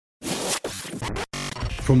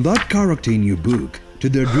From that character in your book to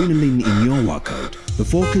the adrenaline in your workout, the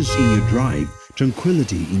focus in your drive,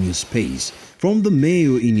 tranquility in your space, from the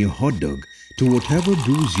mayo in your hot dog to whatever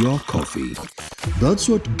brews your coffee. That's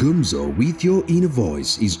what Gumzo with your inner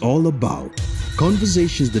voice is all about.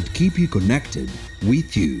 Conversations that keep you connected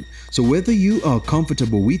with you. So whether you are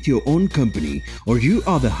comfortable with your own company or you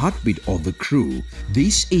are the heartbeat of the crew,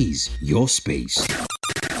 this is your space.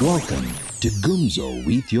 Welcome to Gumzo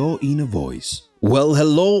with your inner voice. Well,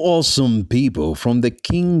 hello, awesome people, from the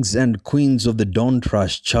kings and queens of the Don't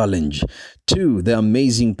Trust Challenge to the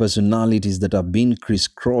amazing personalities that have been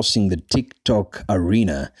crisscrossing the TikTok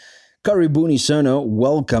arena. Karibuni sana,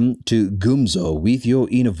 welcome to Gumzo with your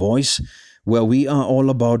inner voice, where we are all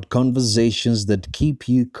about conversations that keep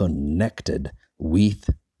you connected with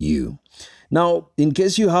you. Now, in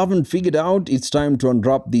case you haven't figured out, it's time to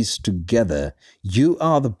unwrap this together. You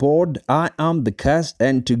are the pod, I am the cast,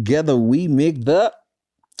 and together we make the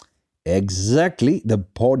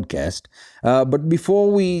podcast. But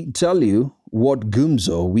before we tell you what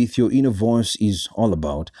Gumzo with your inner voice is all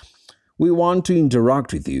about, we want to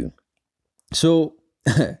interact with you. So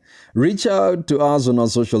reach out to us on our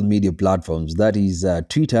social media platforms. That is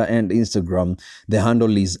Twitter and Instagram. The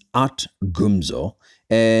handle is @Gumzo.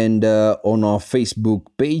 And on our Facebook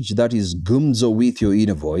page, that is Gumzo with your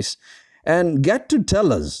inner voice. And get to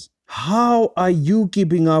tell us, how are you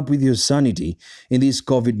keeping up with your sanity in this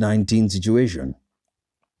COVID-19 situation?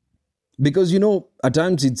 Because, at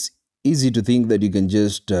times it's easy to think that you can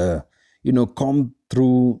just, come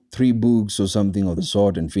through 3 books or something of the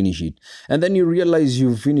sort and finish it. And then you realize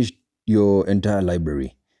you've finished your entire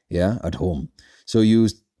library, at home. So you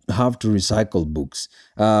have to recycle books.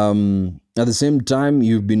 At the same time,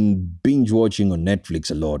 you've been binge watching on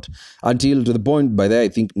Netflix a lot, until to the point by there, I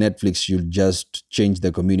think Netflix should just change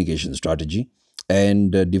their communication strategy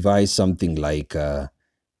and devise something like,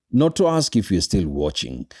 not to ask if you're still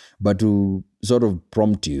watching, but to sort of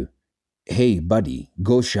prompt you, hey buddy,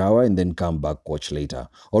 go shower and then come back, watch later.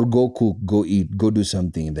 Or go cook, go eat, go do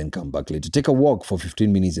something and then come back later. Take a walk for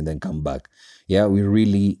 15 minutes and then come back. Yeah, we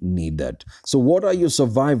really need that. So what are your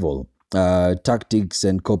survival tactics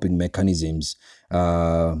and coping mechanisms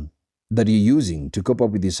that you're using to cope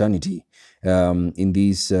up with your sanity in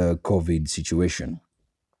this COVID situation?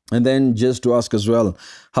 And then just to ask as well,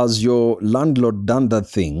 has your landlord done that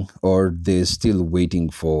thing, or they're still waiting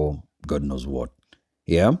for God knows what?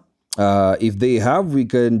 Yeah. If they have, we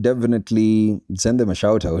can definitely send them a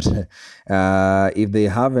shout out. If they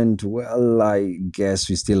haven't, well, I guess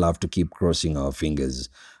we still have to keep crossing our fingers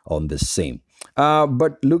on the same.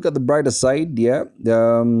 But look at the brighter side,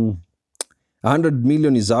 100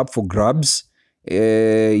 million is up for grabs.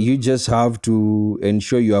 You just have to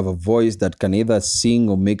ensure you have a voice that can either sing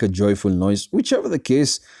or make a joyful noise, whichever the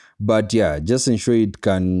case. But just ensure it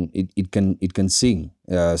can sing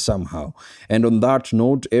somehow. And on that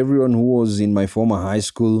note, everyone who was in my former high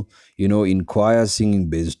school, in choir singing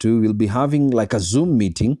bass too, will be having like a Zoom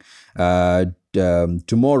meeting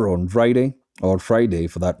tomorrow on Friday, or Friday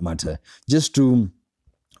for that matter, just to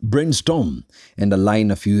brainstorm and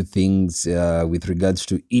align a few things with regards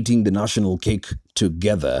to eating the national cake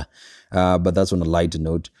together. But that's on a lighter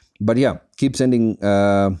note. But keep sending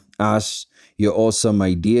us your awesome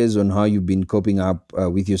ideas on how you've been coping up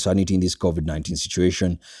with your sanity in this COVID-19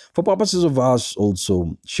 situation, for purposes of us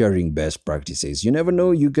also sharing best practices. You never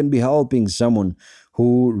know, you can be helping someone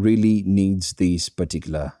who really needs this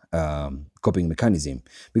particular coping mechanism.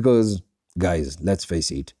 Because, guys, let's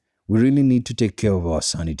face it, we really need to take care of our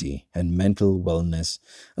sanity and mental wellness,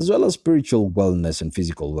 as well as spiritual wellness and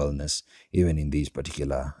physical wellness, even in this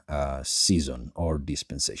particular season or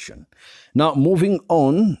dispensation. Now, moving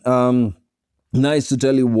on, nice to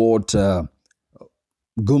tell you what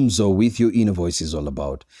Gumzo with your inner voice is all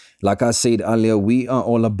about. Like I said earlier, we are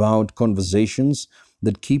all about conversations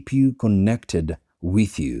that keep you connected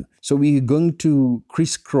with you. So we're going to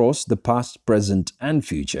crisscross the past, present, and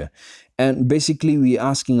future. And basically, we're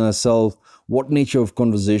asking ourselves, what nature of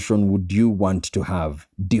conversation would you want to have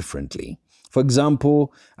differently? For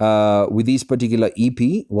example, with this particular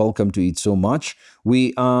EP, Welcome to It So Much,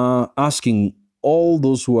 we are asking all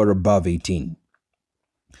those who are above 18,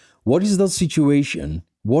 what is that situation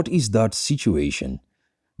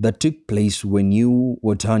that took place when you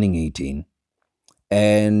were turning 18?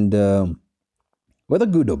 And whether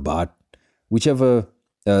good or bad, whichever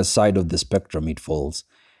side of the spectrum it falls.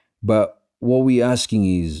 But what we're asking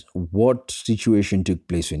is, what situation took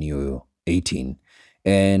place when you were 18?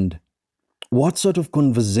 And what sort of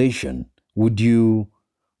conversation would you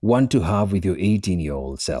want to have with your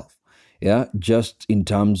 18-year-old self? Yeah, just in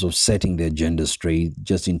terms of setting their gender straight,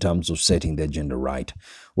 just in terms of setting their gender right.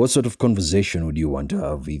 What sort of conversation would you want to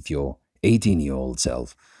have with your 18-year-old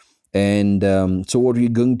self? And so, what we're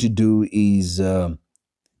going to do is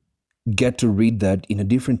get to read that in a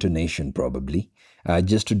different tonation, probably,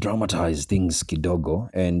 just to dramatize things kidogo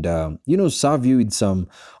and, serve you with some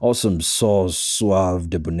awesome sauce, suave,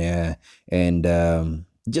 debonair, and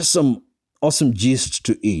just some awesome gist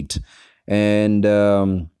to eat. And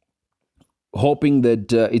hoping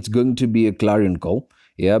that it's going to be a clarion call,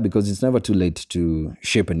 yeah, because it's never too late to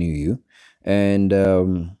shape a new you and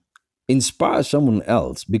inspire someone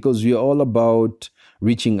else, because we are all about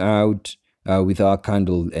reaching out with our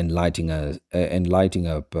candle and lighting up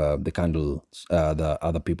the candles the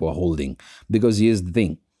other people are holding. Because here's the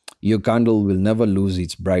thing: your candle will never lose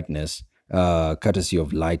its brightness, courtesy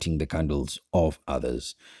of lighting the candles of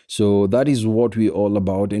others. So that is what we're all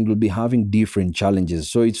about, and we'll be having different challenges.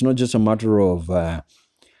 So it's not just a matter of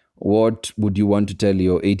what would you want to tell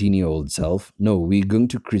your 18-year-old self. No, we're going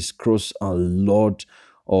to crisscross a lot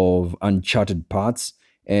of uncharted paths,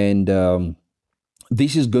 and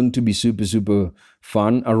this is going to be super super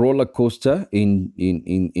fun, a roller coaster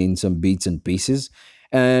in some bits and pieces.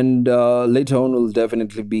 And later on we'll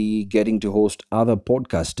definitely be getting to host other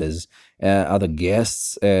podcasters, other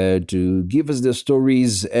guests, to give us their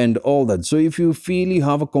stories and all that. So if you feel you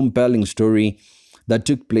have a compelling story that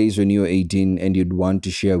took place when you were 18 and you'd want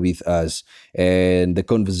to share with us, and the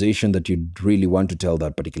conversation that you'd really want to tell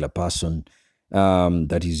that particular person,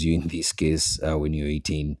 that is you in this case, when you're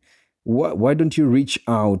 18, why don't you reach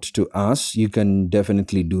out to us? You can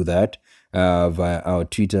definitely do that via our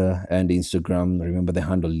Twitter and Instagram. Remember, the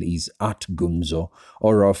handle is @Gumzo,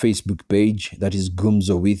 or our Facebook page, that is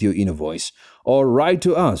Gumzo with your inner voice, or write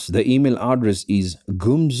to us. The email address is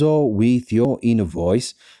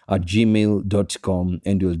gumzowithyourInnerVoice@gmail.com,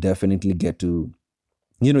 and you'll definitely get to,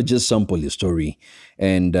 just sample your story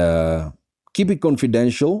and keep it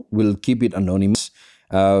confidential. We'll keep it anonymous,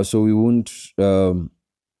 so we won't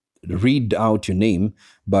read out your name,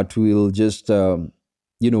 but we'll just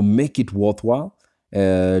make it worthwhile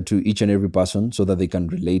to each and every person, so that they can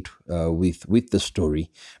relate with the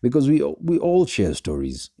story, because we all share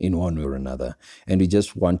stories in one way or another, and we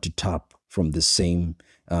just want to tap from the same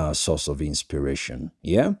source of inspiration.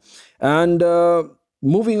 Yeah. And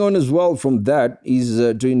moving on as well from that is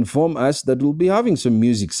to inform us that we'll be having some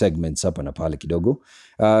music segments up on Apala Kidogo,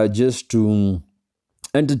 just to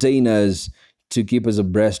entertain us, to keep us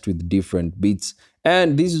abreast with different beats.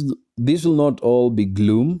 And this will not all be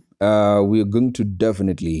gloom. We are going to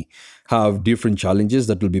definitely have different challenges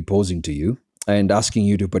that will be posing to you and asking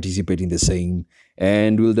you to participate in the same.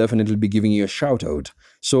 And we'll definitely be giving you a shout out.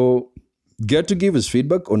 So get to give us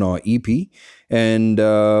feedback on our EP, and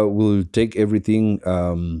we'll take everything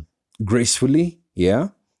gracefully.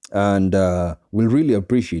 Yeah. And we'll really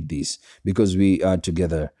appreciate this, because we are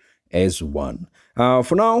together as one.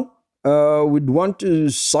 For now, we'd want to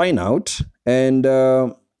sign out, and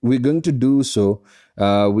we're going to do so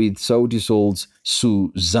with Sauti Sol's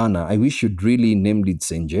Susanna. I wish you'd really named it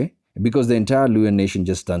Senje, because the entire Luya nation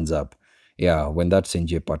just stands up, yeah, when that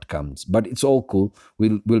Senje part comes. But it's all cool.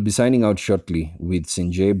 We'll be signing out shortly with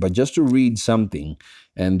Senje, but just to read something,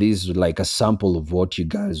 and this is like a sample of what you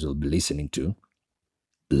guys will be listening to.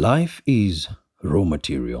 Life is raw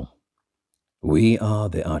material. We are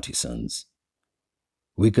the artisans.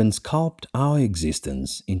 We can sculpt our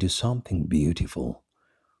existence into something beautiful,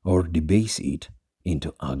 or debase it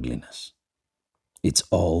into ugliness. It's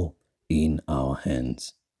all in our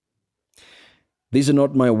hands. These are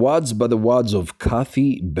not my words, but the words of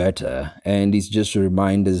Kathy Better, and it's just to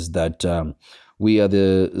remind us that we are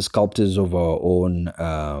the sculptors of our own,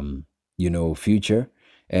 future,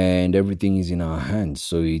 and everything is in our hands.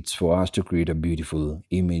 So it's for us to create a beautiful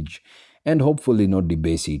image and hopefully not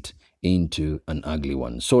debase it into an ugly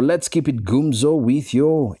one. So let's keep it Gumzo with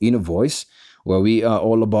your inner voice, where we are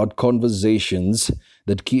all about conversations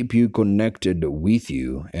that keep you connected with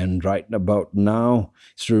you. And right about now,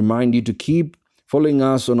 it's to remind you to keep following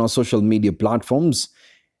us on our social media platforms.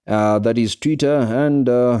 That is Twitter and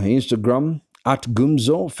Instagram,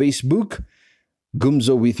 @Gumzo, Facebook,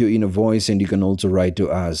 Gumzo with your inner voice, and you can also write to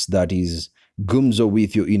us. That is Gumzo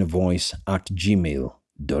with your inner voice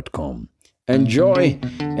 @gmail.com. Enjoy,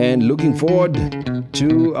 and looking forward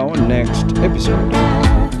to our next episode.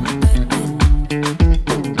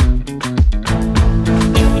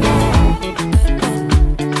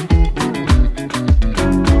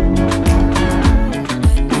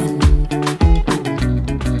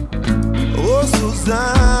 Oh,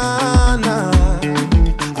 Susanna,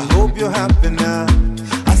 I hope you're happy now.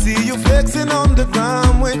 I see you flexing on the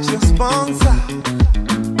ground with your spine.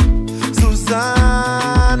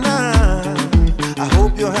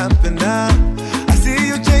 you're happy now. I see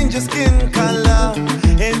you change your skin color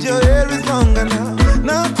and your hair is longer now.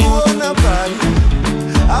 Na kuona bali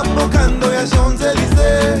hapo kando ya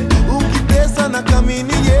Champs-Elysees, ukitesa na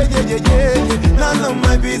kamini none of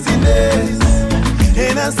my business.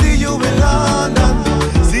 And I see you in London,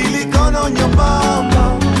 silicone on your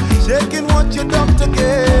mama, shaking what your doctor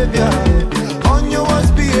gave ya, on your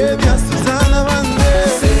worst behavior, Susanna Vande.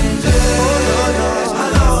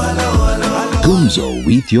 Gumzo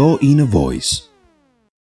with your inner voice.